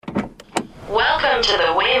Welcome to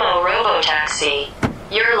the Waymo Robotaxi.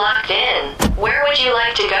 You're locked in. Where would you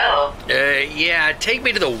like to go? Yeah, take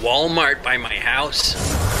me to the Walmart by my house.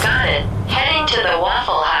 Got it. Heading to the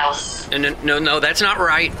Waffle House. No, that's not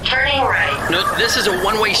right. Turning right. No, this is a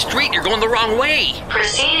one-way street. You're going the wrong way.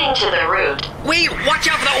 Proceeding to the route. Wait, watch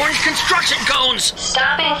out for the orange construction cones.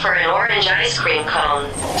 Stopping for an orange ice cream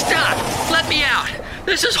cone. Stop. Let me out.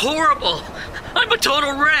 This is horrible. I'm a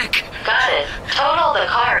total wreck. Got it. Total the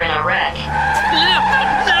car in a wreck.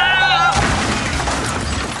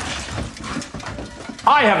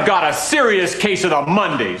 I have got a serious case of the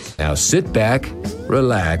Mondays. Now sit back,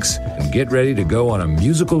 relax, and get ready to go on a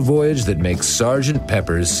musical voyage that makes Sgt.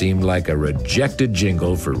 Pepper's seem like a rejected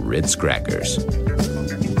jingle for Ritz crackers.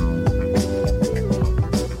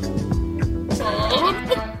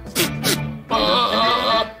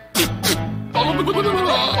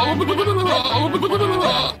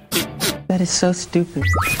 That is so stupid.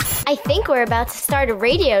 I think we're about to start a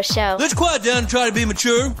radio show. Let's quiet down and try to be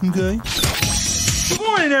mature, okay? Good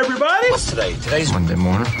morning, everybody. What's today? Today's Monday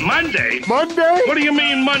morning. Monday? Monday? What do you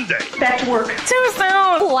mean Monday? Back to work. Too soon.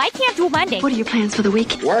 Oh, I can't do Monday. What are your plans for the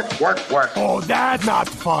week? Work. Oh, that's not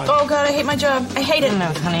fun. Oh, God, I hate my job. I hate it. No,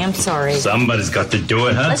 honey, I'm sorry. Somebody's got to do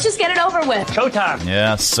it, huh? Let's just get it over with. Showtime.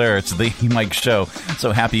 Yes, sir. It's the Mike Show.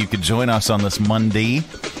 So happy you could join us on this Monday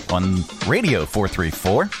on Radio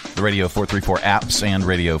 434, the Radio 434 apps, and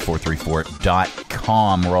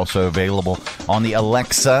radio434.com. We're also available on the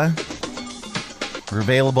Alexa. We're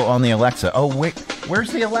available on the Alexa. Oh, wait.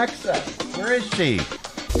 Where's the Alexa? Where is she?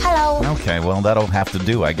 Hello. Okay, well, that'll have to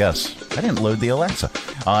do, I guess. I didn't load the Alexa.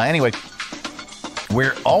 Anyway,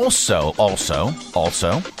 we're also on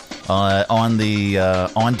the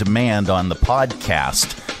on demand on the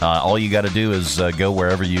podcast. All you got to do is go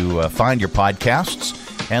wherever you find your podcasts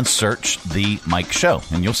and search The Mike Show,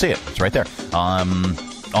 and you'll see it. It's right there. On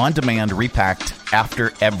demand, repacked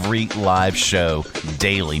after every live show,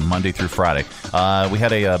 daily, Monday through Friday. We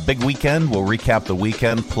had a big weekend. We'll recap the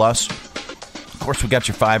weekend. Plus, of course, we got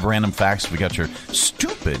your 5 random facts. We got your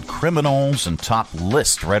stupid criminals and top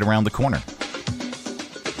list right around the corner.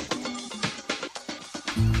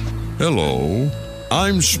 Hello,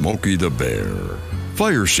 I'm Smokey the Bear.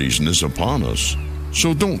 Fire season is upon us,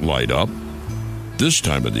 so don't light up. This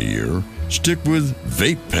time of the year, stick with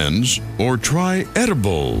vape pens or try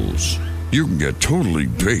edibles. You can get totally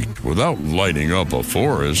baked without lighting up a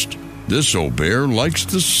forest. This old bear likes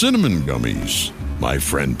the cinnamon gummies. My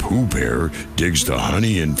friend Pooh Bear digs the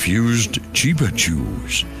honey-infused Chiba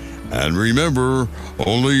Chews. And remember,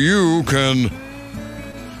 only you can...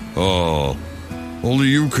 Oh,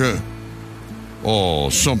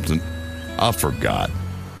 something. I forgot.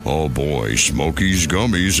 Oh boy, Smokey's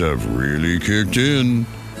gummies have really kicked in.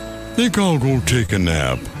 Think I'll go take a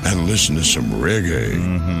nap and listen to some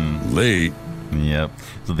reggae. Late. Yep.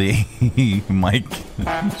 So the Mike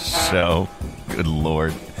Show. Good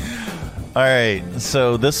Lord. All right.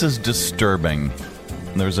 So this is disturbing.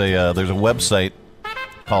 There's a website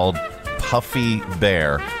called Puffy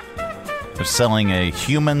Bear. They're selling a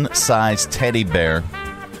human-sized teddy bear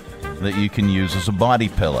that you can use as a body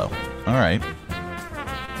pillow. All right.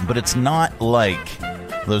 But it's not like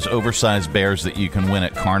those oversized bears that you can win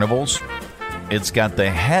at carnivals. It's got the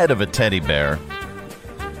head of a teddy bear,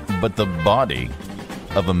 but the body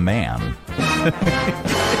of a man.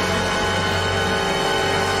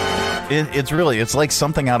 It's like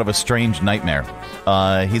something out of a strange nightmare.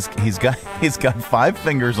 He's got 5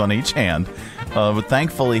 fingers on each hand, but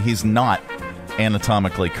thankfully he's not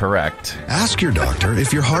anatomically correct. Ask your doctor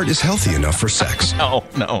if your heart is healthy enough for sex. No,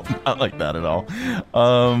 not like that at all.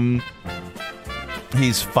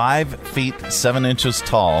 He's 5 feet 7 inches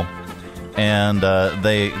tall, and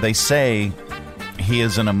they say he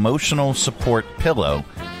is an emotional support pillow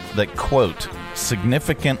that, quote,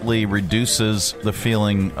 significantly reduces the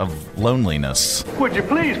feeling of loneliness. Would you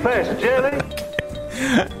please pass the jelly?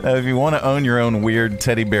 If you want to own your own weird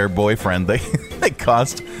teddy bear boyfriend, they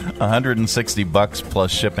cost $160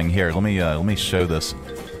 plus shipping. Here, let me show this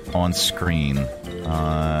on screen.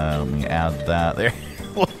 Let me add that there.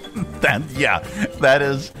 That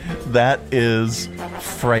is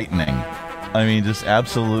frightening. I mean, just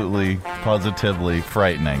absolutely, positively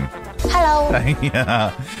frightening. Hello.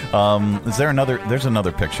 Yeah. Is there another? There's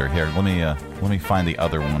another picture here. Let me find the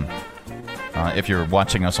other one. If you're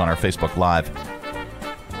watching us on our Facebook Live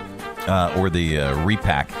or the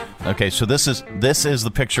repack. Okay, so this is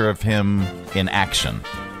the picture of him in action.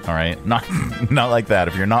 All right, not like that.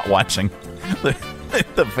 If you're not watching the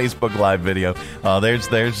Facebook Live video, there's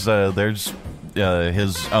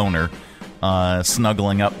his owner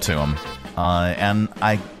snuggling up to him, and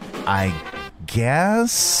I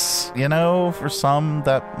guess, for some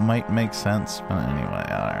that might make sense. But anyway,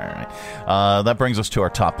 all right. That brings us to our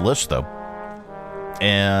top list, though.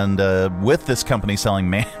 And with this company selling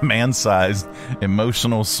man-sized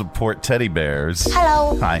emotional support teddy bears.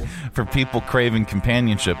 Hello. Hi. For people craving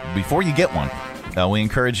companionship, before you get one, we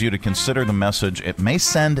encourage you to consider the message it may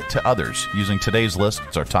send to others using today's list.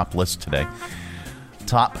 It's our top list today.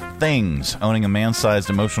 Top things owning a man-sized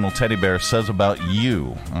emotional teddy bear says about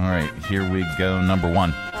you. All right, here we go. Number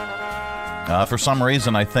 1. For some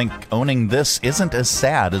reason, I think owning this isn't as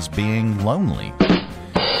sad as being lonely.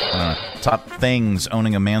 Top things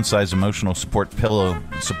ong a man-sized emotional support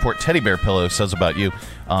teddy bear pillow says about you.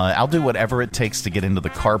 I'll do whatever it takes to get into the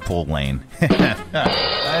carpool lane.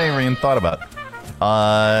 I never even thought about it.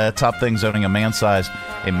 Top things owning a man-sized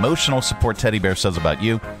emotional support teddy bear says about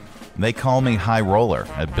you. They call me High Roller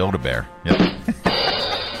at Build-A-Bear. Yep.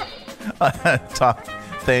 Top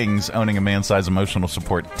things owning a man-sized emotional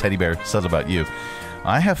support teddy bear says about you.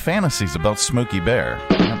 I have fantasies about Smokey Bear.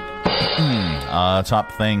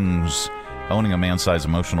 Top things owning a man-sized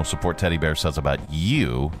emotional support teddy bear says about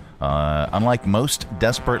you. Unlike most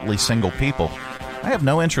desperately single people, I have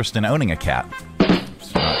no interest in owning a cat.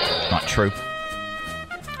 It's not true.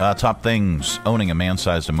 Top things owning a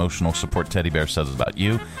man-sized emotional support teddy bear says about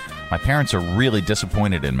you. My parents are really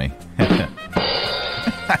disappointed in me.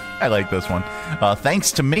 I like this one.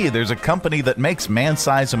 Thanks to me, there's a company that makes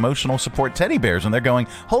man-sized emotional support teddy bears, and they're going,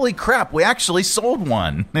 holy crap, we actually sold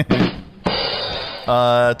one.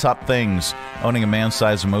 Top things owning a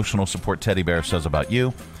man-sized emotional support teddy bear says about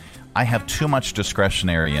you. I have too much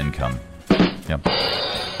discretionary income. Yep.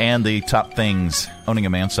 And the top things owning a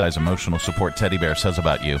man-sized emotional support teddy bear says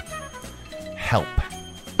about you. Help.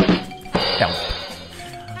 Help.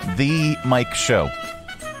 The Mike Show.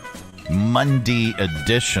 Monday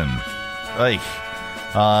edition.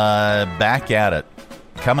 Back at it.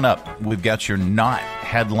 Coming up, we've got your not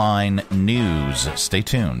headline news. Stay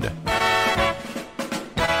tuned.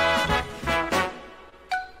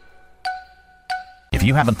 If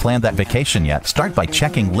you haven't planned that vacation yet, start by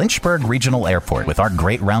checking Lynchburg Regional Airport. With our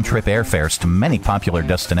great round-trip airfares to many popular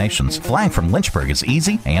destinations, flying from Lynchburg is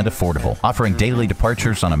easy and affordable, offering daily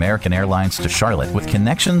departures on American Airlines to Charlotte with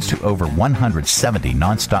connections to over 170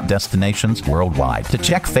 nonstop destinations worldwide. To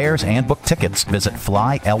check fares and book tickets, visit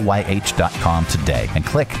flylyh.com today and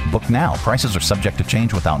click Book Now. Prices are subject to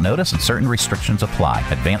change without notice and certain restrictions apply.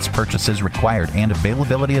 Advanced purchases required and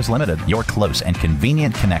availability is limited. Your close and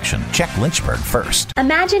convenient connection. Check Lynchburg first.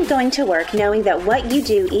 Imagine going to work knowing that what you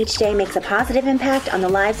do each day makes a positive impact on the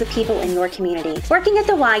lives of people in your community. Working at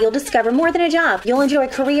the Y, you'll discover more than a job. You'll enjoy a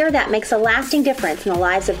career that makes a lasting difference in the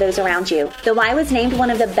lives of those around you. The Y was named one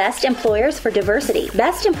of the best employers for diversity,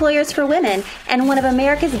 best employers for women, and one of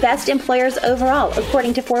America's best employers overall,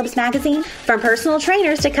 according to Forbes magazine. From personal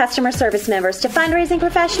trainers to customer service members to fundraising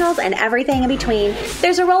professionals and everything in between,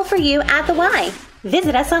 there's a role for you at the Y.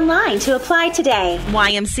 Visit us online to apply today.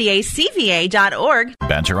 YMCACVA.org.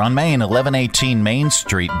 Badger on Main, 1118 Main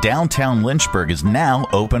Street, downtown Lynchburg is now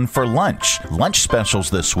open for lunch. Lunch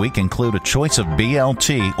specials this week include a choice of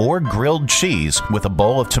BLT or grilled cheese with a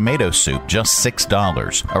bowl of tomato soup, just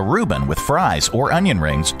 $6. A Reuben with fries or onion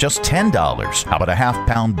rings, just $10. How about a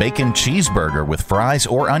half-pound bacon cheeseburger with fries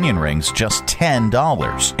or onion rings, just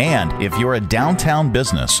 $10. And if you're a downtown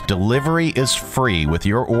business, delivery is free with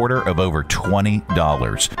your order of over $20.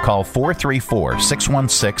 Call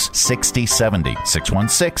 434-616-6070.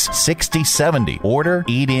 616-6070. Order,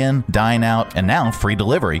 eat in, dine out, and now free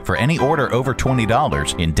delivery for any order over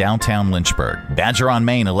 $20 in downtown Lynchburg. Badger on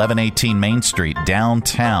Main, 1118 Main Street,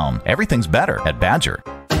 downtown. Everything's better at Badger.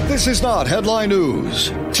 This is not headline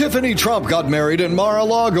news. Tiffany Trump got married in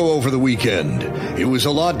Mar-a-Lago over the weekend. It was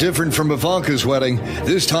a lot different from Ivanka's wedding.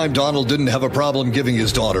 This time Donald didn't have a problem giving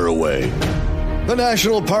his daughter away. The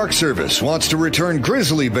National Park Service wants to return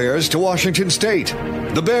grizzly bears to Washington state.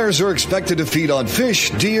 The bears are expected to feed on fish,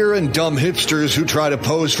 deer, and dumb hipsters who try to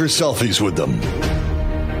pose for selfies with them.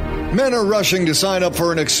 Men are rushing to sign up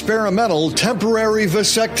for an experimental temporary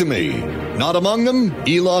vasectomy. Not among them,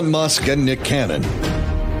 Elon Musk and Nick Cannon.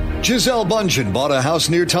 Gisele Bundchen bought a house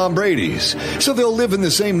near Tom Brady's, so they'll live in the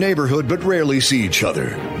same neighborhood but rarely see each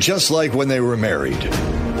other, just like when they were married.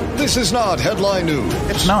 This is not headline news.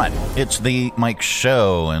 It's not. It's the Mike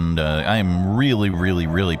Show, and I am really, really,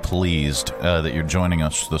 really pleased that you're joining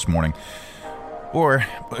us this morning. Or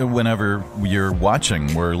whenever you're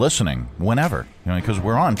watching or listening, whenever. Because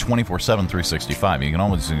we're on 24/7, 365. You can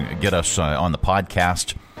always get us on the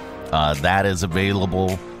podcast. That is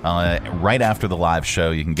available right after the live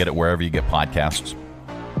show. You can get it wherever you get podcasts.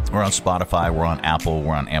 We're on Spotify, we're on Apple,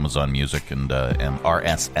 we're on Amazon Music, and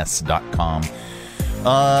RSS.com.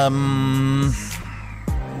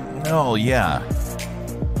 Oh, yeah.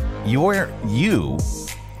 You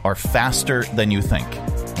are faster than you think,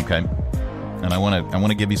 okay? And I want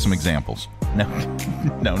to give you some examples.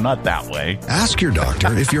 No, not that way. Ask your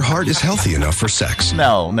doctor if your heart is healthy enough for sex.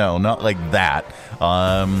 No, not like that.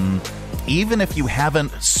 Even if you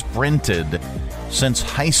haven't sprinted since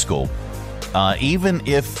high school, even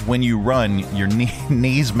if when you run your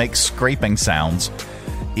knees make scraping sounds,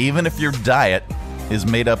 even if your diet is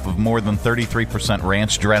made up of more than 33%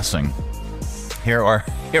 ranch dressing, here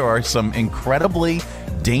are some incredibly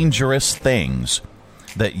dangerous things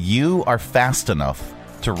that you are fast enough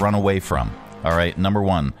to run away from. All right, number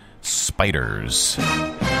 1, spiders.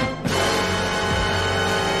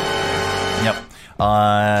 Yep.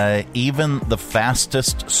 Even the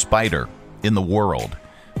fastest spider in the world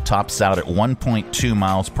tops out at 1.2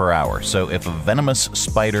 miles per hour. So if a venomous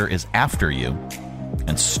spider is after you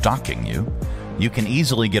and stalking you, you can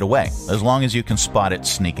easily get away, as long as you can spot it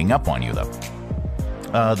sneaking up on you, though.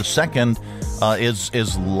 The second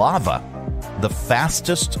is lava. The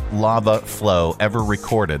fastest lava flow ever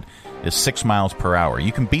recorded is 6 miles per hour.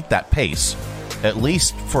 You can beat that pace, at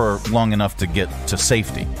least for long enough to get to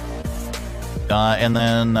safety. And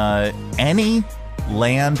then any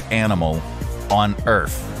land animal on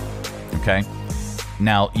Earth, okay?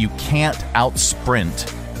 Now, you can't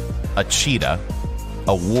outsprint a cheetah,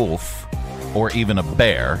 a wolf, or even a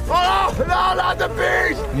bear. Oh, no, not the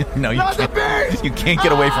bees! No, not the bees! You can't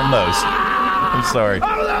get away from those. I'm sorry.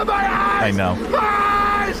 Oh, my eyes! I know.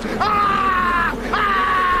 Eyes!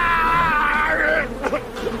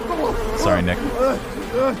 Sorry, Nick.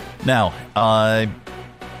 Now,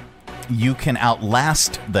 you can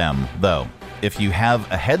outlast them, though. If you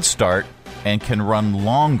have a head start and can run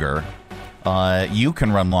longer, you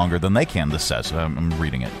can run longer than they can, this says. I'm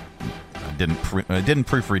reading it. I didn't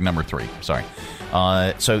proofread number 3. Sorry.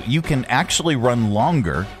 So you can actually run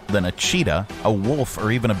longer than a cheetah, a wolf,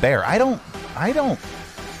 or even a bear. I don't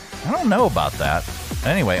know about that.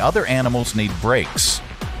 Anyway, other animals need breaks.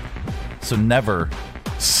 So never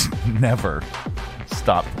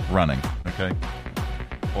stop running, okay?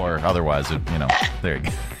 Or otherwise, there you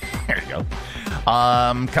go. There you go.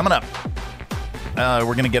 Coming up,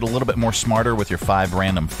 we're going to get a little bit more smarter with your 5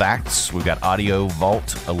 random facts. We've got Audio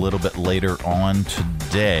Vault a little bit later on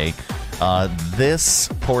today. This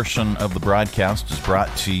portion of the broadcast is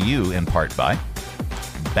brought to you in part by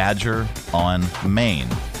Badger on Main.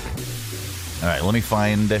 All right, let me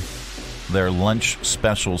find their lunch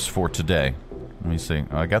specials for today. Let me see.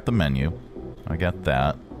 I got the menu. I got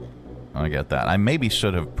that. I maybe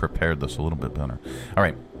should have prepared this a little bit better. All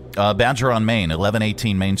right. Badger on Main,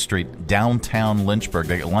 1118 Main Street, downtown Lynchburg.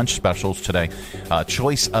 They got lunch specials today.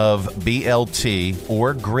 Choice of BLT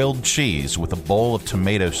or grilled cheese with a bowl of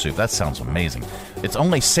tomato soup. That sounds amazing. It's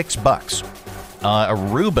only $6. A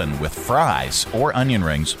Reuben with fries or onion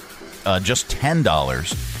rings, just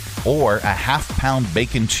 $10. Or a half-pound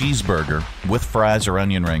bacon cheeseburger with fries or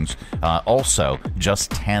onion rings, also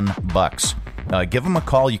just $10. Give them a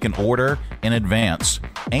call. You can order in advance.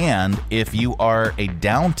 And if you are a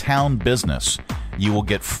downtown business, you will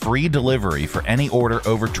get free delivery for any order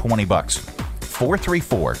over $20.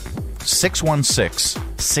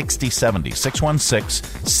 434-616-6070.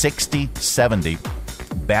 616-6070.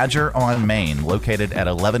 Badger on Main, located at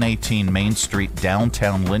 1118 Main Street,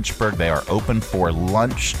 downtown Lynchburg. They are open for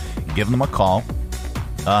lunch. Give them a call.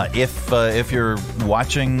 If you're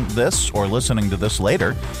watching this or listening to this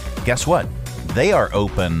later, guess what? They are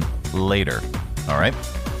open later. All right.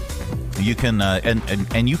 You can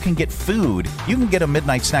and you can get food. You can get a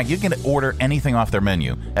midnight snack. You can order anything off their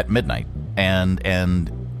menu at midnight and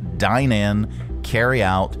dine in, carry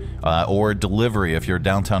out, or delivery if you're a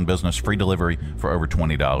downtown business. Free delivery for over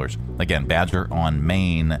 $20. Again, Badger on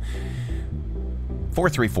Main.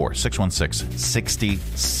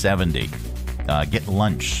 434-616-6070. Get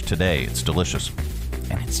lunch today. It's delicious.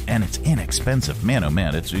 And it's inexpensive. Man, oh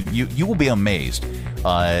man, you will be amazed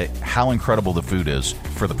how incredible the food is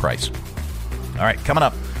for the price. All right, coming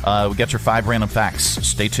up, we got your 5 random facts.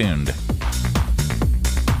 Stay tuned.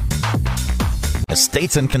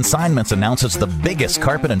 Estates and Consignments announces the biggest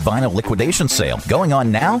carpet and vinyl liquidation sale going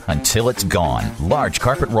on now until it's gone. Large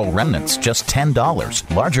carpet roll remnants, just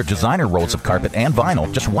 $10. Larger designer rolls of carpet and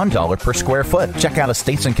vinyl, just $1 per square foot. Check out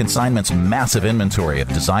Estates and Consignments' massive inventory of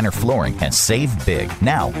designer flooring and save big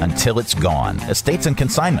now until it's gone. Estates and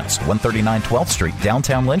Consignments, 139 12th Street,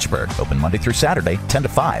 downtown Lynchburg. Open Monday through Saturday, 10 to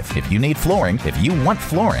 5. If you need flooring, if you want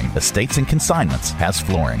flooring, Estates and Consignments has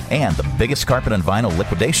flooring and the biggest carpet and vinyl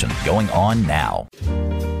liquidation going on now.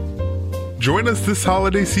 Join us this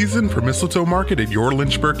holiday season for Mistletoe Market at your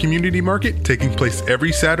Lynchburg Community Market, taking place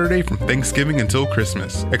every Saturday from Thanksgiving until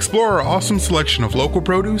Christmas. Explore our awesome selection of local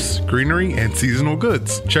produce, greenery, and seasonal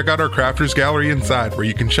goods. Check out our Crafters Gallery inside, where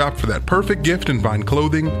you can shop for that perfect gift and find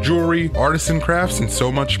clothing, jewelry, artisan crafts, and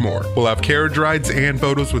so much more. We'll have carriage rides and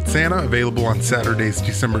photos with Santa available on Saturdays,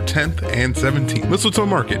 December 10th and 17th. Mistletoe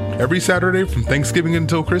Market, every Saturday from Thanksgiving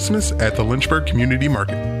until Christmas at the Lynchburg Community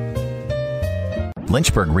Market.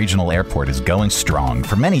 Lynchburg Regional Airport is going strong.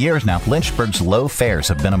 For many years now, Lynchburg's low fares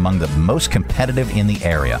have been among the most competitive in the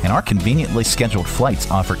area, and our conveniently scheduled flights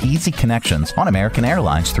offer easy connections on American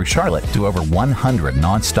Airlines through Charlotte to over 100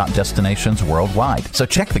 nonstop destinations worldwide. So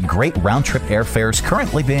check the great round-trip airfares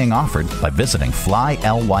currently being offered by visiting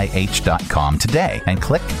flylyh.com today and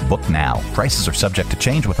click Book Now. Prices are subject to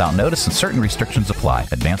change without notice and certain restrictions apply.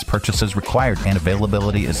 Advanced purchases required and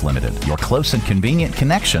availability is limited. Your close and convenient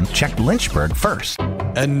connection, check Lynchburg first.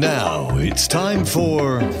 And now it's time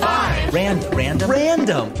for 5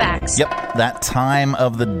 random facts. Yep, that time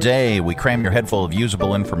of the day. We cram your head full of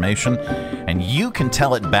usable information, and you can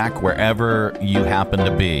tell it back wherever you happen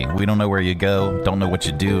to be. We don't know where you go, don't know what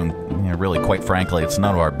you do, and really, quite frankly, it's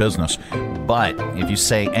none of our business. But if you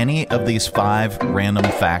say any of these 5 random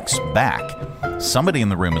facts back, somebody in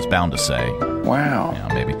the room is bound to say, Wow.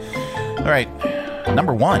 Yeah, maybe. All right,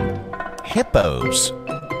 number 1, hippos.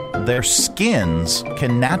 Their skins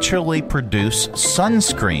can naturally produce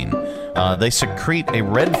sunscreen. They secrete a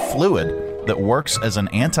red fluid that works as an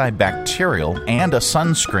antibacterial and a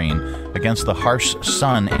sunscreen against the harsh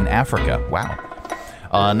sun in Africa.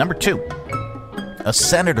 Wow. Number 2, a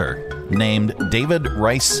senator named David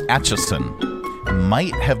Rice Atchison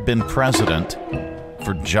might have been president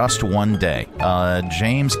for just one day.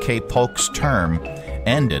 James K. Polk's term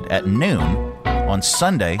ended at noon on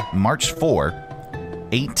Sunday, March 4,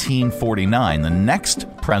 1849. The next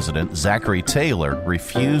president, Zachary Taylor,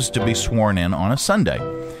 refused to be sworn in on a Sunday.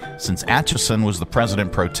 Since Atchison was the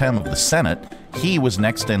president pro tem of the Senate, he was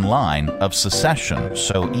next in line of secession.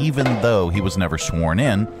 So even though he was never sworn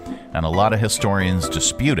in, and a lot of historians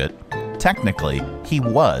dispute it, technically he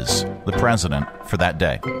was the president for that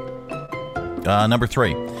day. Number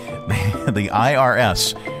 3, the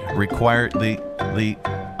IRS required the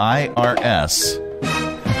IRS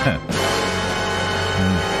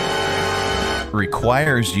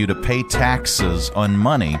requires you to pay taxes on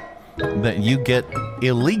money that you get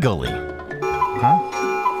illegally.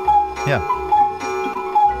 Yeah.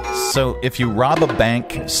 So if you rob a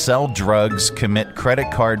bank, sell drugs, commit credit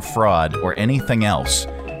card fraud, or anything else,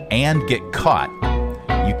 and get caught,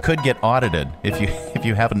 you could get audited if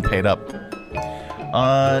you haven't paid up.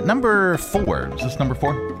 Number 4. Is this number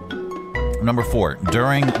 4? Number 4,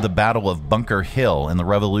 during the Battle of Bunker Hill in the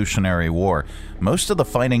Revolutionary War, most of the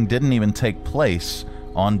fighting didn't even take place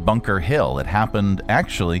on Bunker Hill. It happened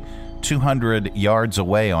actually 200 yards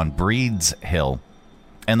away on Breed's Hill.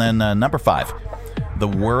 And then number 5, the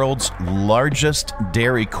world's largest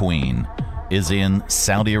Dairy Queen is in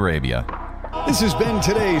Saudi Arabia. This has been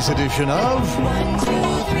today's edition of 1, 2,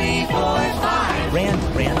 3, 4, 5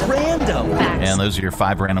 random facts. And those are your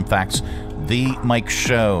 5 random facts. The Mike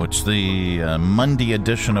Show. It's the Monday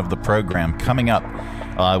edition of the program. Coming up,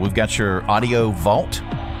 we've got your audio vault.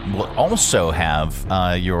 We'll also have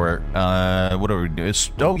your, what are we doing?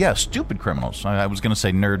 Oh, yeah, Stupid Criminals. I was going to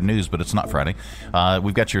say Nerd News, but it's not Friday.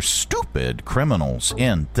 We've got your Stupid Criminals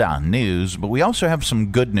in the news, but we also have some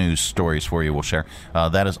good news stories for you we'll share.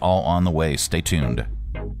 That is all on the way. Stay tuned.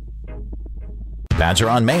 Badger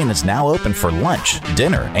on Main is now open for lunch,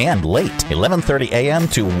 dinner, and late, 11:30 a.m.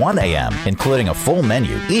 to 1 a.m., including a full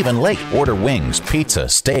menu, even late. Order wings, pizza,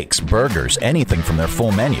 steaks, burgers, anything from their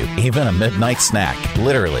full menu, even a midnight snack.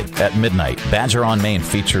 Literally, at midnight, Badger on Main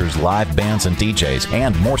features live bands and DJs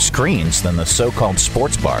and more screens than the so-called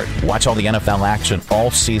sports bar. Watch all the NFL action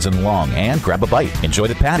all season long and grab a bite. Enjoy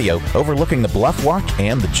the patio overlooking the Bluff Walk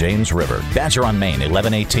and the James River. Badger on Main,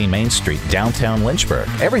 1118 Main Street, downtown Lynchburg.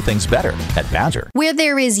 Everything's better at Badger. Where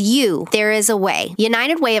there is you, there is a way.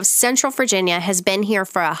 United Way of Central Virginia has been here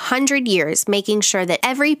for 100 years, making sure that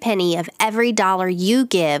every penny of every dollar you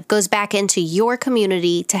give goes back into your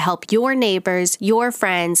community to help your neighbors, your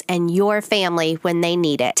friends, and your family when they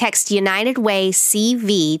need it. Text United Way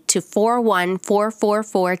CV to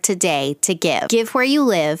 41444 today to give. Give where you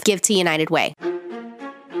live. Give to United Way.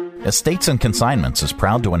 Estates and Consignments is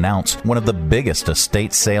proud to announce one of the biggest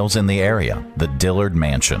estate sales in the area, the Dillard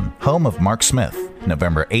Mansion, home of Mark Smith,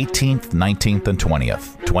 November 18th, 19th, and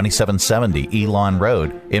 20th, 2770 Elon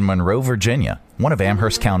Road in Monroe, Virginia. One of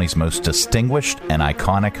Amherst County's most distinguished and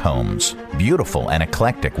iconic homes. Beautiful and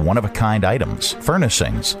eclectic one-of-a-kind items,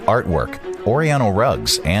 furnishings, artwork, Oriental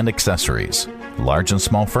rugs and accessories, large and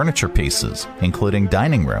small furniture pieces, including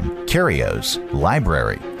dining room, curios,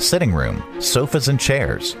 library, sitting room, sofas and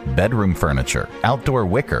chairs, bedroom furniture, outdoor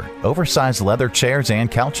wicker, oversized leather chairs and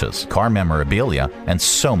couches, car memorabilia, and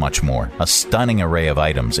so much more. A stunning array of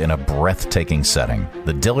items in a breathtaking setting.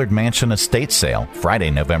 The Dillard Mansion Estate Sale, Friday,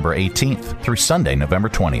 November 18th through Sunday, November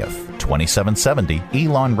 20th. 2770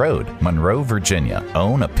 Elon Road, Monroe, Virginia.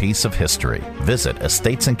 Own a piece of history. Visit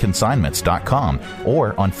estatesandconsignments.com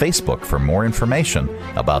or on Facebook for more information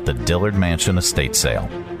about the Dillard Mansion Estate Sale.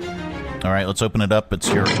 All right, let's open it up.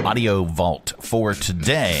 It's your audio vault for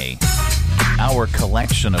today. Our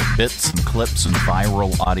collection of bits and clips and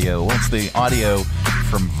viral audio. Well, it's the audio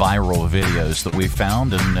from viral videos that we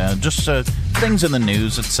found and just things in the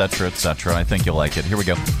news, etc., etc. I think you'll like it. Here we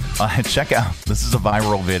go. Check out. This is a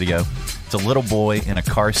viral video. It's a little boy in a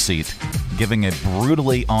car seat giving a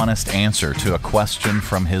brutally honest answer to a question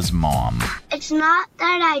from his mom. It's not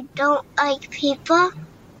that I don't like people.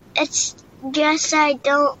 It's just I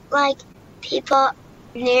don't like people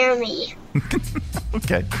near me.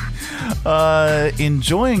 Okay.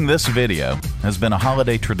 Enjoying this video has been a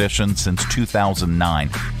holiday tradition since 2009.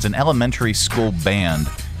 It's an elementary school band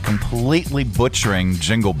completely butchering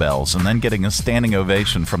Jingle Bells and then getting a standing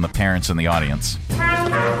ovation from the parents in the audience.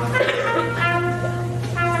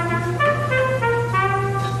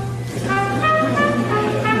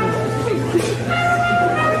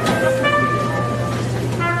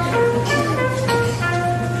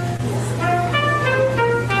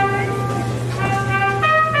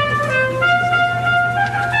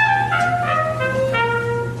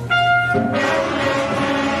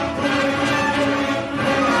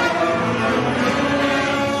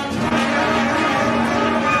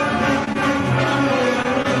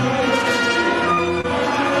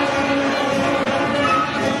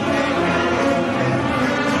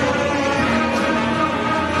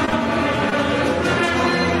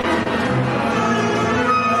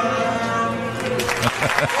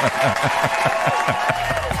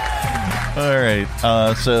 All right,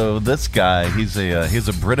 so this guy, he's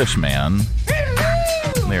a British man.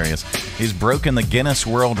 There he is. He's broken the Guinness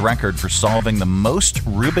World Record for solving the most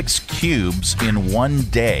Rubik's Cubes in one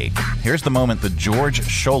day. Here's the moment that George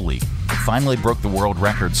Sholey finally broke the world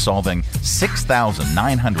record, solving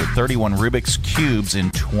 6,931 Rubik's Cubes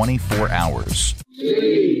in 24 hours.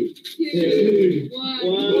 3, 2,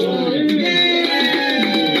 1.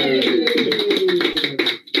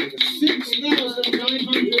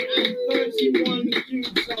 6,931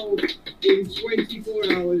 cubes solved in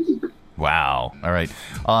 24 hours. Wow. All right.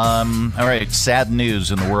 All right. Sad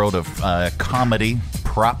news in the world of comedy,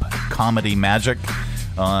 prop comedy magic.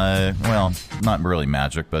 Well, not really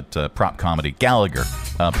magic, but prop comedy. Gallagher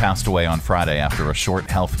passed away on Friday after a short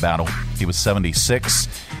health battle. He was 76.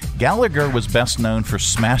 Gallagher was best known for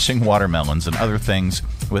smashing watermelons and other things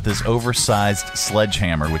with his oversized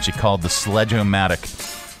sledgehammer, which he called the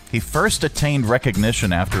Sledge-O-Matic. He first attained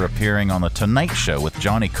recognition after appearing on The Tonight Show with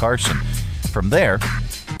Johnny Carson. From there,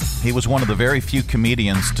 he was one of the very few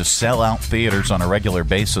comedians to sell out theaters on a regular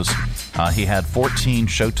basis. He had 14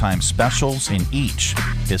 Showtime specials. In each,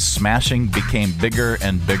 his smashing became bigger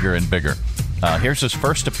and bigger and bigger. Here's his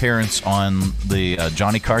first appearance on the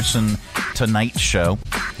Johnny Carson Tonight Show,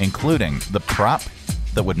 including the prop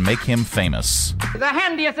that would make him famous. The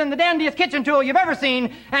handiest and the dandiest kitchen tool you've ever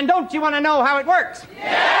seen, and don't you want to know how it works?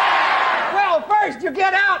 Yeah! Well, first you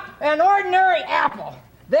get out an ordinary apple.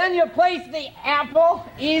 Then you place the apple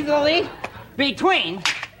easily between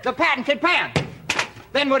the patented pan.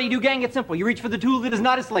 Then what do you do, gang? It's simple. You reach for the tool that is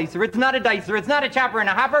not a slicer, it's not a dicer, it's not a chopper and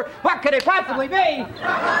a hopper. What could it possibly be?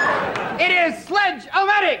 It is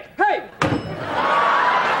Sledge-O-Matic. Hey!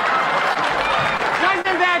 Nice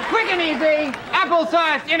and bad, quick and easy.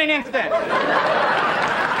 Applesauce in an instant.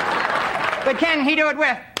 But can he do it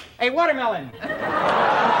with a watermelon? El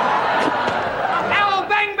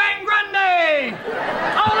Bang Bang Grande!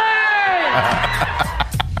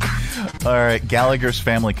 All right, Gallagher's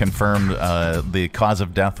family confirmed the cause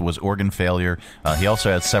of death was organ failure. He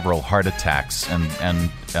also had several heart attacks,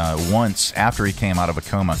 and once, after he came out of a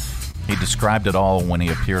coma, he described it all when he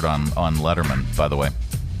appeared on Letterman, by the way.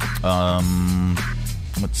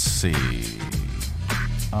 Let's see.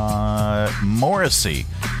 Morrissey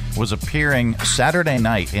was appearing Saturday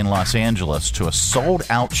night in Los Angeles to a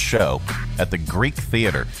sold-out show at the Greek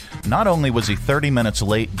Theater. Not only was he 30 minutes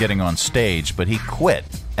late getting on stage, but he quit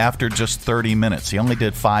after just 30 minutes. He only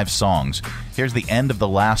did 5 songs. Here's the end of the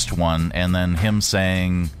last one, and then him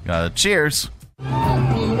saying, cheers.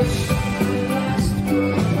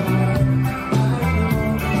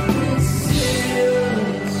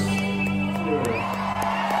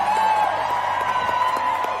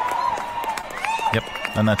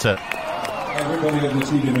 And that's it. Everybody, I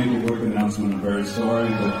just need to make a quick announcement. I'm very sorry,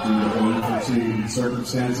 but due to unforeseen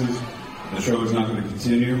circumstances, the show is not going to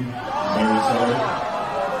continue. I'm very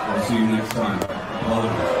sorry. We'll see you next time.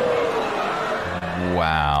 Apologies.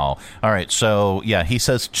 Wow. All right, so, yeah, he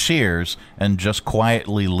says cheers and just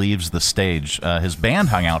quietly leaves the stage. His band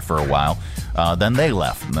hung out for a while. Then they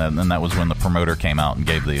left, and that was when the promoter came out and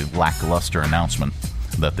gave the lackluster announcement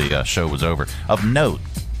that the show was over. Of note,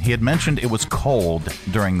 he had mentioned it was cold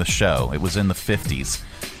during the show. It was in the 50s.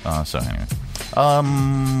 So, anyway.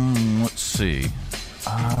 Let's see.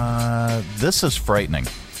 This is frightening.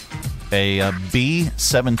 A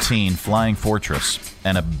B-17 Flying Fortress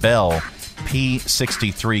and a Bell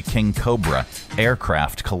P-63 King Cobra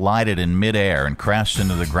aircraft collided in midair and crashed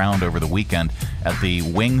into the ground over the weekend at the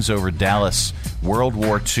Wings Over Dallas World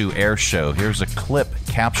War II air show. Here's a clip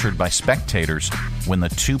captured by spectators when the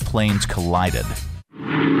two planes collided.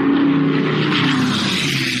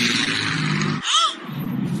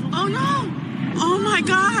 Oh no! Oh my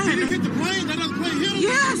God! Did you hit the plane? That other plane hit him?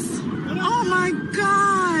 Yes! Oh my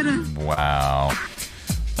God! Wow.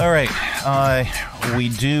 All right, we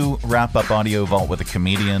do wrap up Audio Vault with a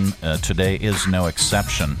comedian. Today is no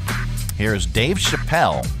exception. Here's Dave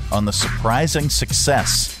Chappelle on the surprising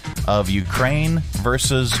success of Ukraine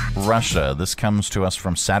versus Russia. This comes to us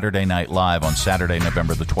from Saturday Night Live on Saturday,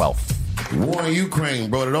 November the 12th. The war in Ukraine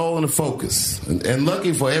brought it all into focus. And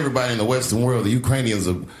lucky for everybody in the Western world, the Ukrainians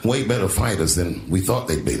are way better fighters than we thought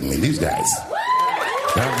they'd be. I mean, these guys,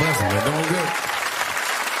 God bless them, they're doing good.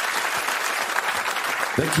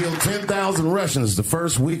 They killed 10,000 Russians the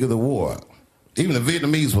first week of the war. Even the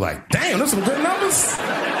Vietnamese were like, damn, that's some good numbers.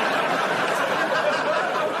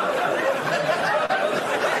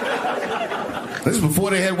 This is before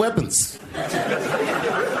they had weapons.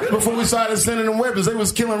 Before we started sending them weapons, they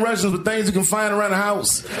was killing Russians with things you can find around the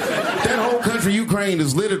house. That whole country, Ukraine,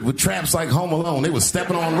 is littered with traps like Home Alone. They was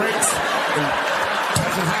stepping on rakes and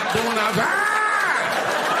touching hot doorknobs.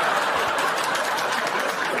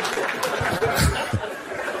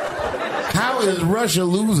 How is Russia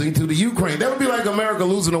losing to the Ukraine? That would be like America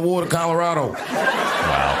losing the war to Colorado.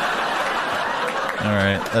 Wow. All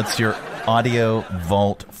right, that's your Audio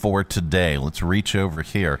Vault for today. Let's reach over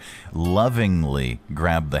here. Lovingly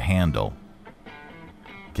grab the handle.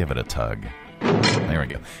 Give it a tug. There we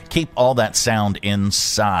go. Keep all that sound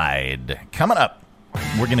inside. Coming up,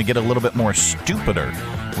 we're going to get a little bit more stupider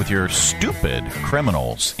with your stupid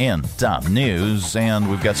criminals in the news, and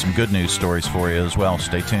we've got some good news stories for you as well.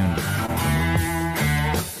 Stay tuned.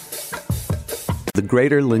 The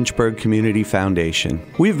Greater Lynchburg Community Foundation.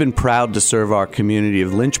 We've been proud to serve our community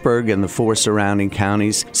of Lynchburg and the 4 surrounding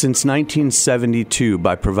counties since 1972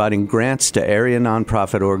 by providing grants to area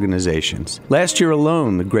nonprofit organizations. Last year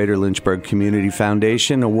alone, the Greater Lynchburg Community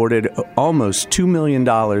Foundation awarded almost $2 million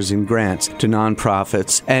in grants to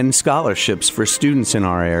nonprofits and scholarships for students in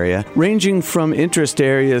our area, ranging from interest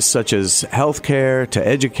areas such as healthcare to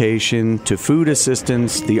education to food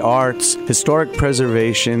assistance, the arts, historic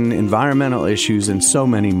preservation, environmental issues, and so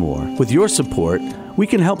many more. With your support, we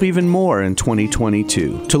can help even more in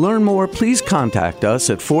 2022. To learn more, please contact us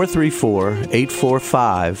at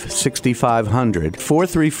 434-845-6500,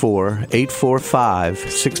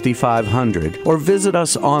 434-845-6500, or visit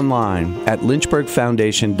us online at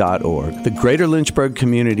lynchburgfoundation.org. The Greater Lynchburg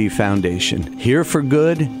Community Foundation, here for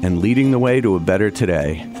good and leading the way to a better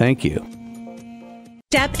today. Thank you.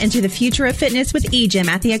 Step into the future of fitness with eGym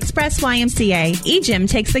at the Express YMCA. eGym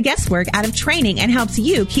takes the guesswork out of training and helps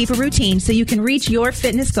you keep a routine so you can reach your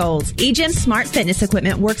fitness goals. eGym's smart fitness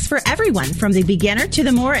equipment works for everyone, from the beginner to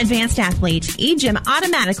the more advanced athlete. eGym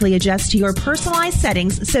automatically adjusts to your personalized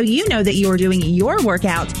settings so you know that you're doing your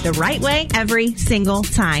workout the right way every single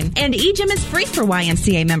time. And eGym is free for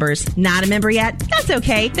YMCA members. Not a member yet? That's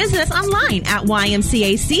okay. Visit us online at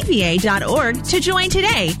ymcacva.org to join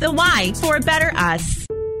today. The Y for a better us.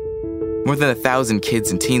 More than 1,000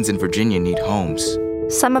 kids and teens in Virginia need homes.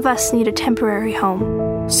 Some of us need a temporary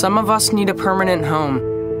home. Some of us need a permanent home.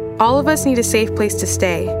 All of us need a safe place to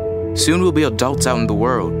stay. Soon we'll be adults out in the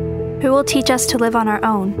world. Who will teach us to live on our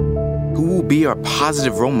own? Who will be our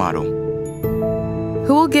positive role model?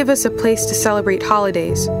 Who will give us a place to celebrate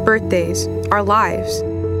holidays, birthdays, our lives?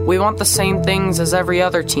 We want the same things as every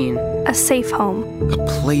other teen. A safe home. A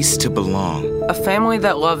place to belong. A family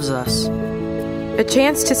that loves us. A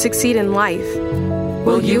chance to succeed in life.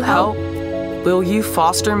 Will you help? Will you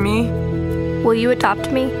foster me? Will you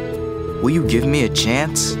adopt me? Will you give me a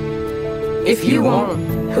chance? If you won't,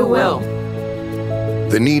 who will?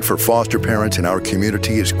 The need for foster parents in our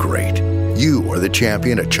community is great. You are the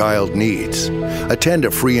champion a child needs. Attend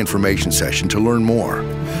a free information session to learn more.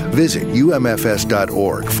 Visit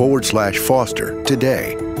umfs.org/foster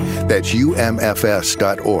today. That's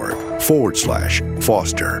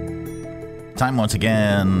umfs.org/foster. Time once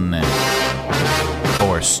again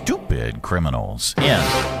for Stupid Criminals in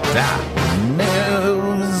the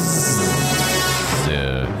News.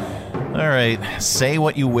 All right, say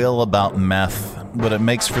what you will about meth, but it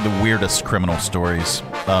makes for the weirdest criminal stories.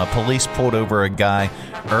 Police pulled over a guy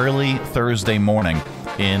early Thursday morning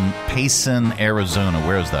in Payson, Arizona.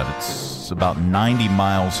 Where is that? It's about 90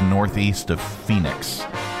 miles northeast of Phoenix.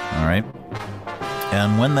 All right.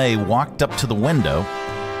 And when they walked up to the window,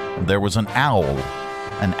 there was an owl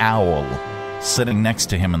sitting next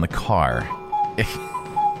to him in the car.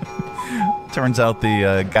 Turns out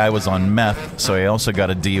the guy was on meth, so he also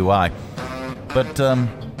got a DUI. But,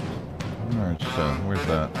 where's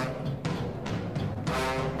that?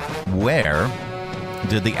 Where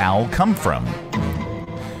did the owl come from?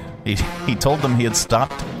 He told them he had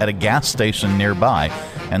stopped at a gas station nearby,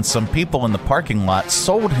 and some people in the parking lot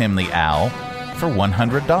sold him the owl for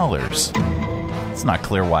 $100. It's not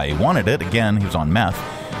clear why he wanted it. Again, he was on meth.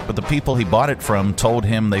 But the people he bought it from told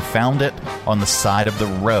him they found it on the side of the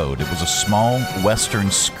road. It was a small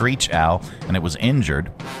western screech owl, and it was injured.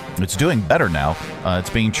 It's doing better now. It's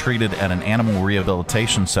being treated at an animal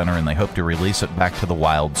rehabilitation center, and they hope to release it back to the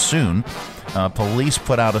wild soon. Police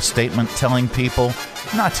put out a statement telling people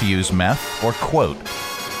not to use meth, or, quote,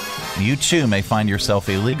 "You too may find yourself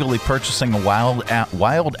illegally purchasing a wild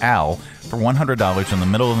owl for $100 in the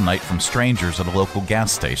middle of the night from strangers at a local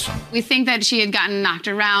gas station." We think that she had gotten knocked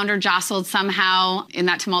around or jostled somehow in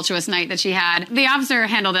that tumultuous night that she had. The officer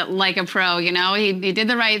handled it like a pro, you know? He did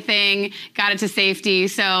the right thing, got it to safety,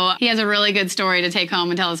 so he has a really good story to take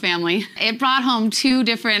home and tell his family. It brought home two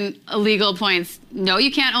different illegal points. No,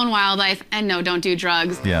 you can't own wildlife, and no, don't do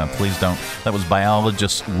drugs. Yeah, please don't. That was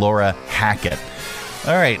biologist Laura Hackett.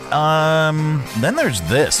 All right, then there's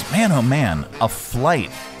this. Man, oh man, a flight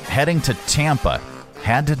heading to Tampa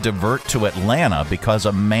had to divert to Atlanta because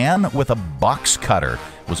a man with a box cutter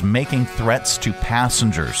was making threats to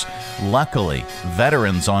passengers. Luckily,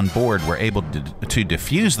 veterans on board were able to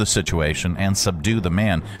defuse the situation and subdue the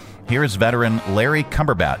man. Here's veteran Larry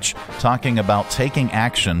Cumberbatch talking about taking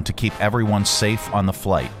action to keep everyone safe on the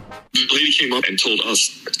flight. The lady came up and told us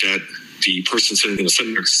that the person sitting in the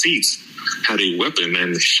center seats had a weapon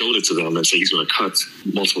and showed it to them and said he's going to cut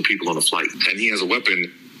multiple people on the flight. And he has a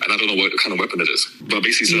weapon, and I don't know what kind of weapon it is. But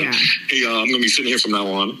basically said, hey, I'm going to be sitting here from now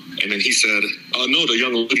on. And then he said, no, the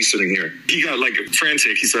young lady's sitting here. He got like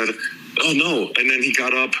frantic. He said, oh, no. And then he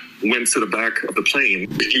got up, went to the back of the plane.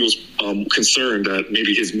 He was concerned that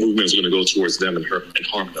maybe his movement was going to go towards them and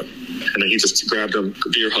harm them. And then he just grabbed them,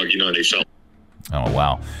 beer hug, and they fell. Oh,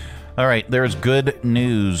 wow. All right, there's good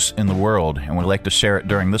news in the world, and we like to share it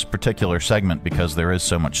during this particular segment because there is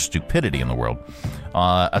so much stupidity in the world.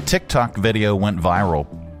 A TikTok video went viral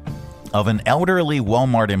of an elderly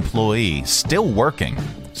Walmart employee still working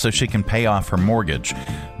so she can pay off her mortgage.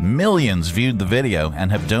 Millions viewed the video and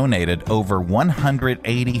have donated over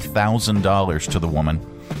 $180,000 to the woman,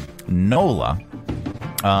 Nola.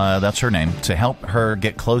 That's her name, to help her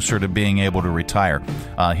get closer to being able to retire.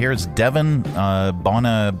 Here's Devin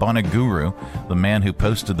Bonaguru, the man who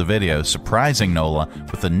posted the video, surprising Nola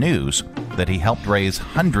with the news that he helped raise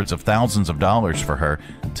hundreds of thousands of dollars for her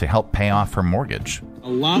to help pay off her mortgage. A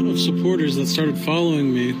lot of supporters that started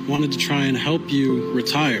following me wanted to try and help you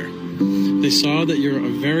retire. They saw that you're a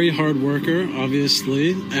very hard worker,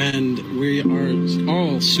 obviously, and we are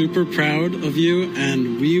all super proud of you,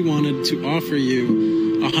 and we wanted to offer you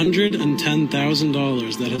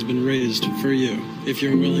 $110,000 that has been raised for you, if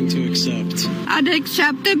you're willing to accept. I'd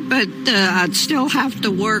accept it, but I'd still have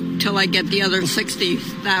to work till I get the other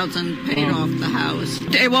 $60,000 paid off the house.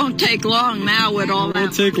 It won't take long now with all that. It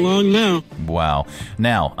won't take long now. Wow.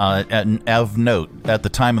 Now, of note, at the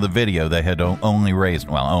time of the video, they had raised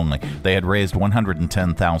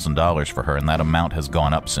 $110,000 for her, and that amount has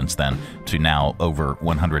gone up since then to now over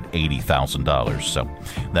 $180,000. So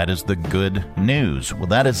that is the good news. Well,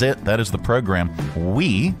 that is it. That is the program.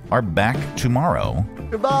 We are back tomorrow.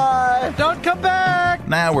 Goodbye. Don't come back.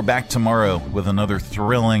 Now we're back tomorrow with another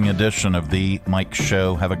thrilling edition of The Mike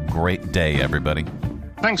Show. Have a great day, everybody.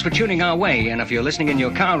 Thanks for tuning our way, and if you're listening in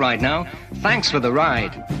your car right now, thanks for the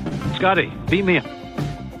ride. Scotty, beat me up.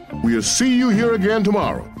 We'll see you here again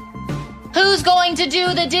tomorrow. Who's going to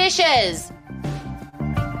do the dishes?